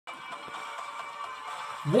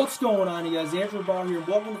What's going on, you guys? Andrew Ball here, and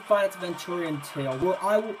welcome to Finance Venturian Tale,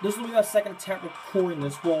 where this will be my second attempt recording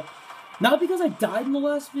this. Well, not because I died in the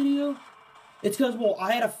last video, it's because, well,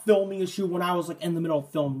 I had a filming issue when I was, like, in the middle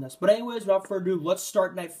of filming this. But anyways, without further ado, let's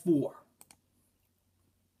start night 4.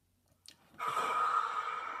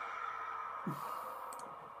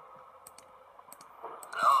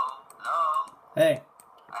 Hello? Hey.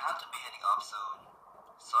 I have to be heading off soon,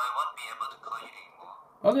 so I won't be able to call you anymore.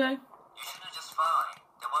 Okay. You should do just fine.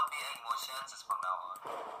 There won't be any more chances from now on.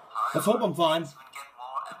 However, Let's hope I'm fine. things will get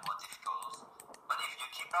more and more difficult. But if you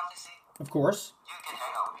keep practicing, Of course. you can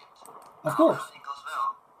hang out with it. Of course. Everything goes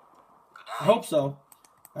well. Good night. I hope so.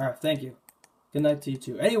 Alright, thank you. Good night to you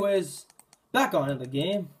too. Anyways, back on to the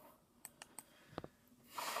game.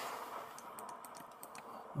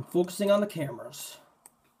 I'm focusing on the cameras.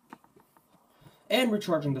 And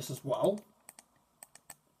recharging this as well.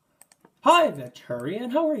 Hi,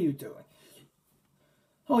 Venturian. How are you doing?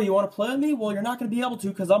 Oh, you want to play with me? Well, you're not going to be able to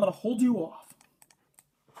because I'm going to hold you off.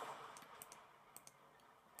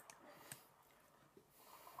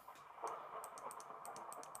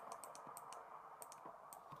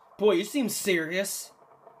 Boy, you seem serious.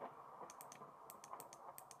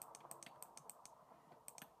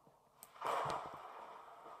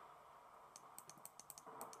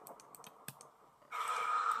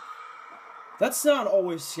 That sound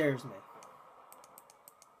always scares me.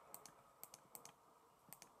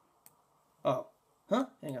 Oh. Huh?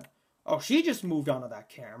 Hang on. Oh, she just moved onto that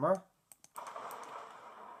camera.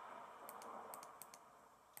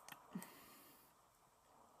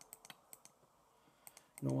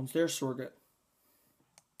 No one's there, so we're good.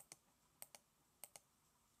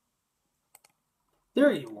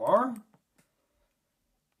 There you are.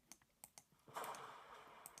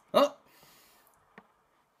 Oh.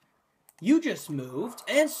 You just moved,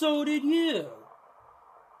 and so did you.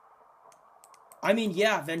 I mean,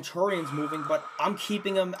 yeah, Venturian's moving, but I'm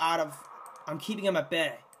keeping him at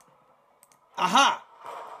bay. Aha!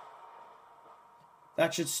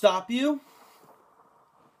 That should stop you.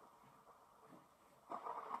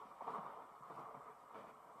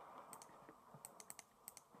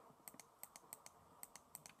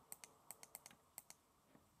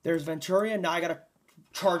 There's Venturian. Now I gotta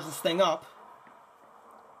charge this thing up.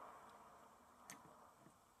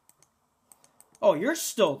 Oh, you're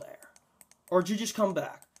still there. Or did you just come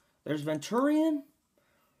back? There's Venturian.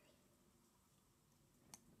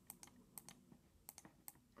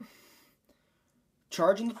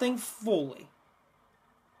 Charging the thing fully.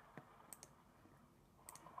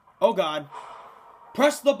 Oh god.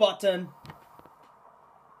 Press the button.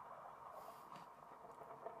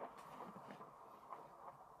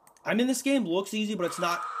 I mean, this game looks easy, but it's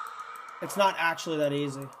not actually that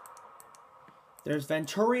easy. There's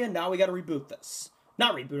Venturian. Now we gotta reboot this.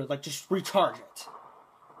 Not reboot it, like just recharge it.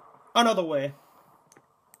 Another way.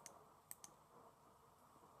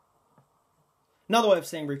 Another way of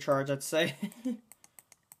saying recharge, I'd say.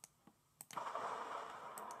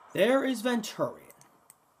 There is Venturian.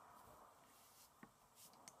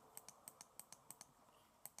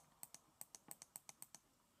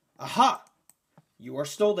 Aha! You are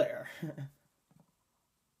still there.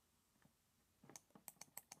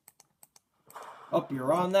 Oh,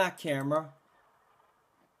 you're on that camera.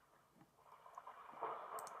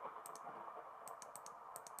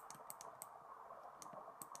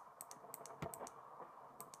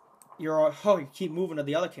 Oh, you keep moving to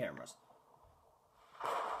the other cameras.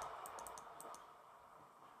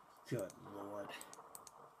 Good Lord.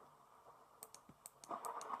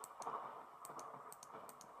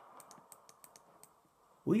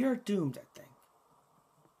 We are doomed, I think.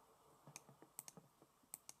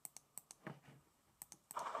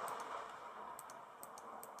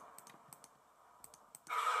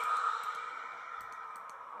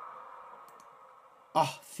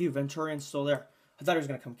 Oh, phew, Venturian's still there. I thought he was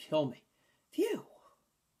going to come kill me. Phew.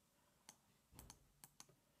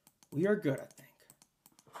 We are good, I think.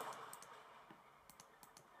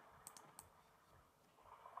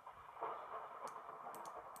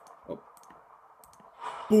 Oh.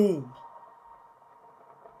 Boom.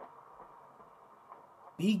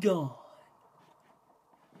 Be gone.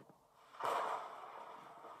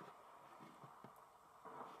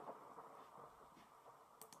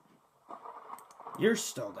 You're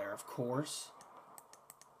still there, of course.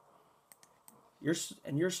 You're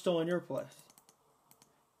still in your place.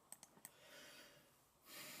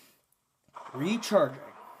 Recharging.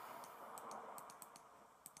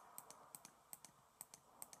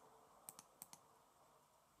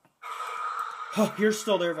 Oh, you're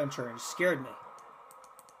still there, Venturian. You scared me.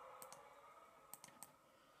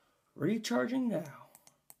 Recharging now.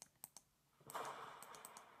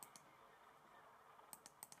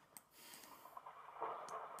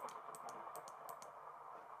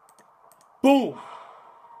 Boom!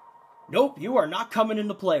 Nope, you are not coming in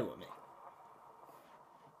to play with me.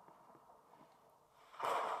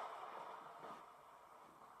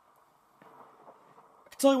 I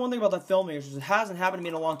can tell you one thing about that filming is it hasn't happened to me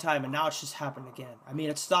in a long time, and now it's just happened again. I mean,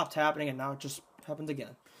 it stopped happening, and now it just happened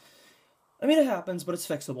again. I mean, it happens, but it's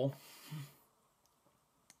fixable.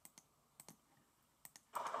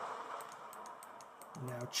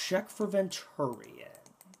 Now check for Venturian.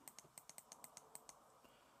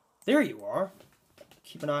 There you are.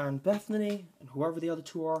 Keep an eye on Bethany and whoever the other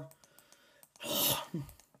two are.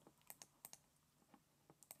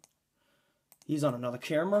 He's on another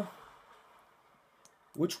camera,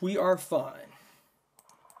 which we are fine.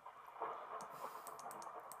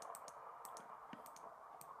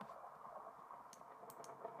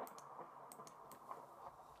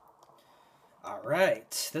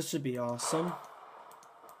 Alright, this should be awesome.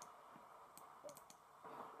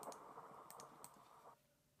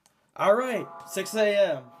 Alright, 6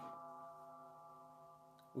 a.m.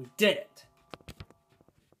 We did it.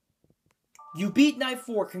 You beat Night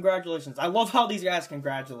 4, congratulations. I love how these guys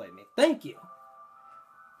congratulate me. Thank you.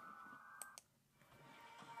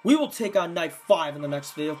 We will take on Night 5 in the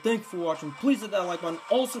next video. Thank you for watching. Please hit that like button.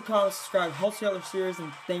 Also comment, subscribe, helps the other series,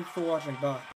 and thank you for watching. Bye.